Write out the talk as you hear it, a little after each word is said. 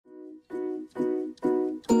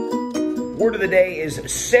Word of the day is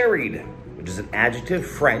serried, which is an adjective,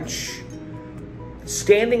 French,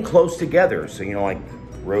 standing close together. So, you know, like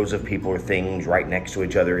rows of people or things right next to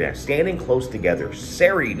each other. Yeah, standing close together,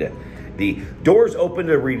 serried. The doors opened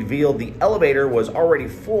to reveal the elevator was already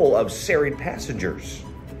full of serried passengers.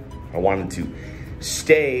 I wanted to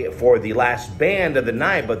stay for the last band of the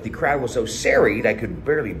night, but the crowd was so serried I could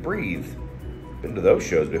barely breathe. Been to those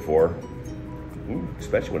shows before. Ooh,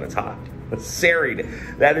 especially when it's hot. Serried.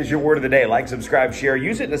 That is your word of the day. Like, subscribe, share.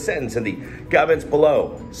 Use it in a sentence in the comments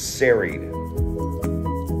below. Serried.